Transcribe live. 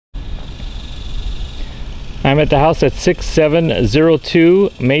I'm at the house at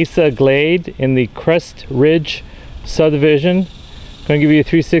 6702 Mesa Glade in the Crest Ridge subdivision. I'm going to give you a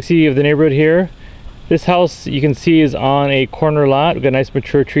 360 of the neighborhood here. This house you can see is on a corner lot. We've got a nice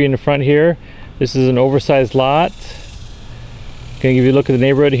mature tree in the front here. This is an oversized lot. Going to give you a look at the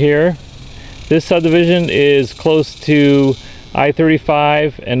neighborhood here. This subdivision is close to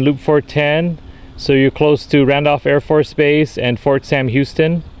I-35 and Loop 410. So you're close to Randolph Air Force Base and Fort Sam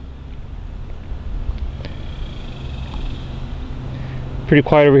Houston. Pretty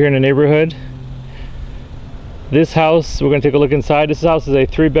quiet over here in the neighborhood. This house, we're going to take a look inside. This house is a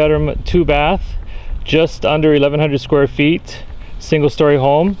 3-bedroom, 2-bath, just under 1,100 square feet, single-story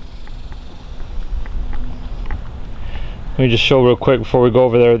home. Let me just show real quick before we go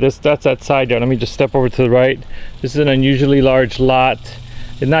over there. That's that side yard. Let me just step over to the right. This is an unusually large lot.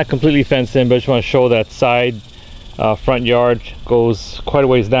 It's not completely fenced in, but I just want to show that side front yard goes quite a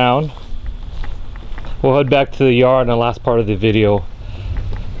ways down. We'll head back to the yard in the last part of the video.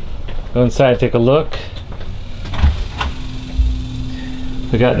 Go inside and take a look.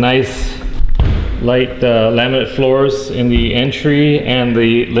 We got nice light laminate floors in the entry and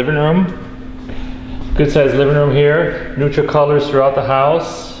the living room. Good sized living room here. Neutral colors throughout the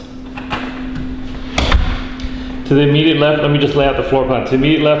house. To the immediate left, let me just lay out the floor plan. To the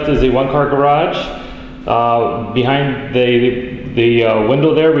immediate left is a 1-car garage. Behind the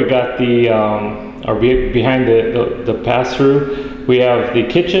window there, we got the behind the pass-through, we have the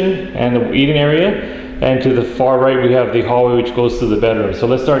kitchen and the eating area, and to the far right we have the hallway which goes to the bedroom. So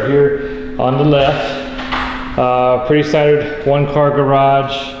let's start here on the left. Pretty standard 1-car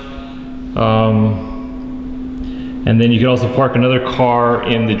garage, and then you can also park another car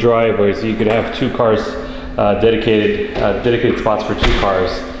in the driveway, so you could have 2 cars dedicated spots for 2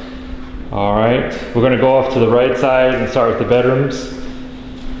 cars. All right, we're going to go off to the right side and start with the bedrooms.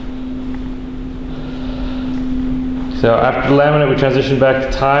 So after the laminate, we transition back to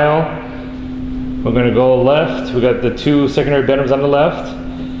tile. We're going to go left. We got the 2 secondary bedrooms on the left.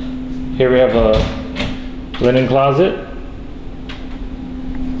 Here we have a linen closet.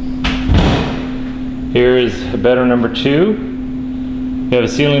 Here is bedroom number 2. We have a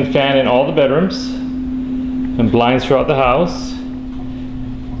ceiling fan in all the bedrooms and blinds throughout the house.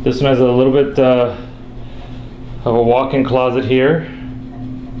 This one has a little bit of a walk-in closet here.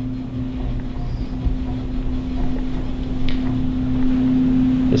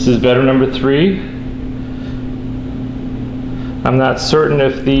 This is bedroom number 3. I'm not certain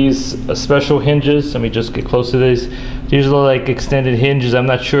if these special hinges, let me just get close to these. These are like extended hinges. I'm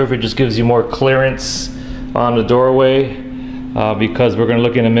not sure if it just gives you more clearance on the doorway, because we're going to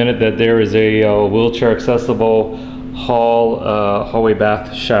look in a minute that there is a wheelchair accessible hallway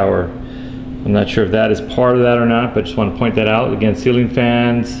bath shower. I'm not sure if that is part of that or not, but just want to point that out. Again, ceiling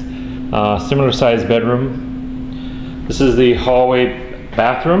fans, similar sized bedroom. This is the hallway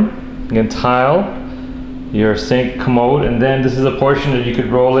bathroom, again tile, your sink, commode, and then this is a portion that you could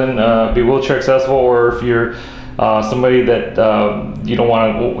roll in, be wheelchair accessible, or if you're somebody that you don't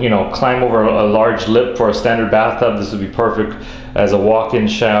want to climb over a large lip for a standard bathtub, this would be perfect as a walk-in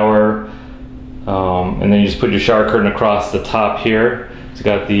shower. And then you just put your shower curtain across the top here. It's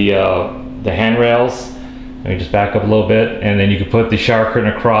got the handrails. Let me just back up a little bit, and then you can put the shower curtain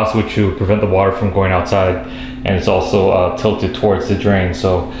across, which will prevent the water from going outside, and it's also tilted towards the drain,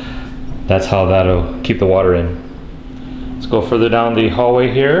 so that's how that'll keep the water in. Let's go further down the hallway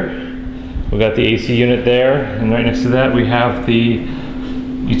here. We got the AC unit there, and right next to that we have the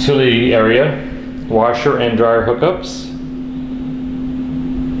utility area, washer and dryer hookups.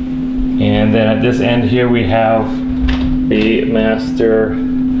 And then at this end here we have a master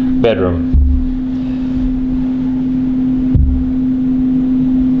bedroom.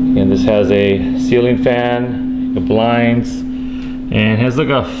 And this has a ceiling fan, the blinds, and has like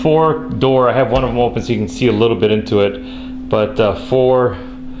a 4-door. I have one of them open so you can see a little bit into it, but 4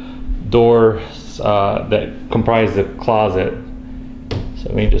 doors that comprise the closet. So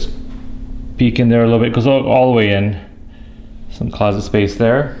let me just peek in there a little bit. It goes all the way in. Some closet space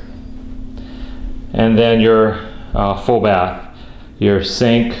there. And then your full bath, your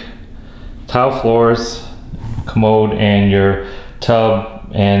sink, tile floors, commode, and your tub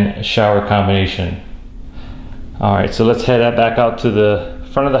and shower combination. All right, so let's head back out to the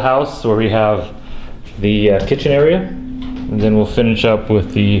front of the house where we have the kitchen area, and then we'll finish up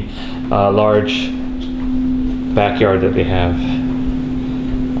with the large backyard that they have.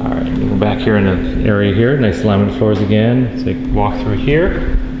 All right, we'll go back here in the area here. Nice laminate floors again. So you can walk through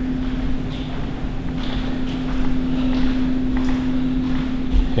here.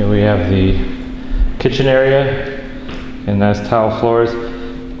 Here we have the kitchen area and nice tile floors.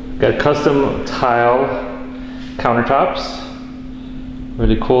 Got custom tile countertops.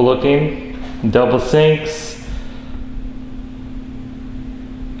 Really cool looking. Double sinks.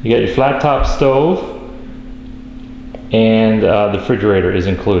 You got your flat top stove, and the refrigerator is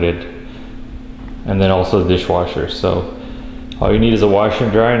included. And then also the dishwasher. So all you need is a washer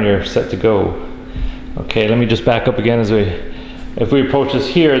and dryer and you're set to go. Okay, let me just back up again if we approach this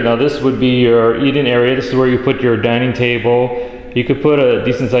here. Now this would be your eating area. This is where you put your dining table. You could put a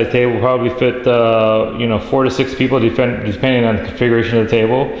decent sized table, probably fit 4 to 6 people depending on the configuration of the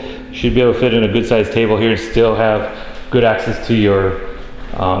table. You should be able to fit in a good sized table here and still have good access to your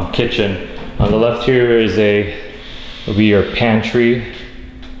kitchen. On the left here will be your pantry.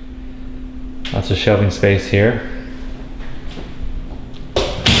 Lots of shelving space here.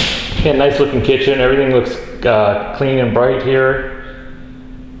 Okay, nice looking kitchen. Everything looks clean and bright here.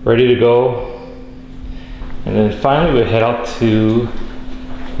 Ready to go. And then finally we head out to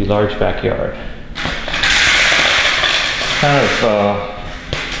the large backyard. Kind of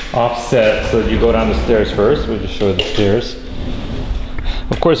offset so that you go down the stairs first. We'll just show you the stairs.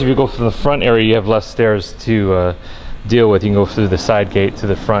 Of course, if you go from the front area, you have less stairs to deal with. You can go through the side gate to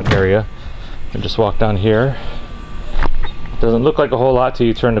the front area and just walk down here. Doesn't look like a whole lot till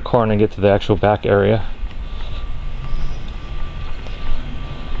you turn the corner and get to the actual back area.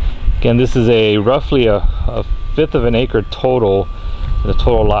 Again, this is roughly a 1/5 of an acre total, the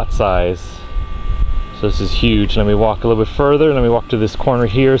total lot size. So this is huge. Let me walk a little bit further. Let me walk to this corner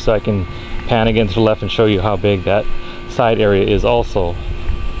here so I can pan again to the left and show you how big that side area is also.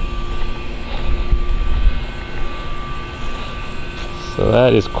 So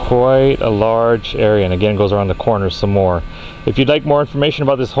that is quite a large area, and again goes around the corner some more. If you'd like more information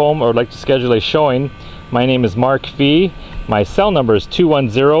about this home or would like to schedule a showing, my name is Mark Fee. My cell number is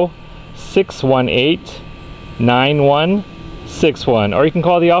 210-618-9161, or you can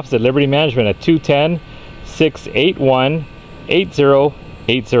call the office at Liberty Management at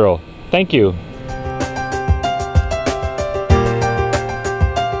 210-681-8080. Thank you.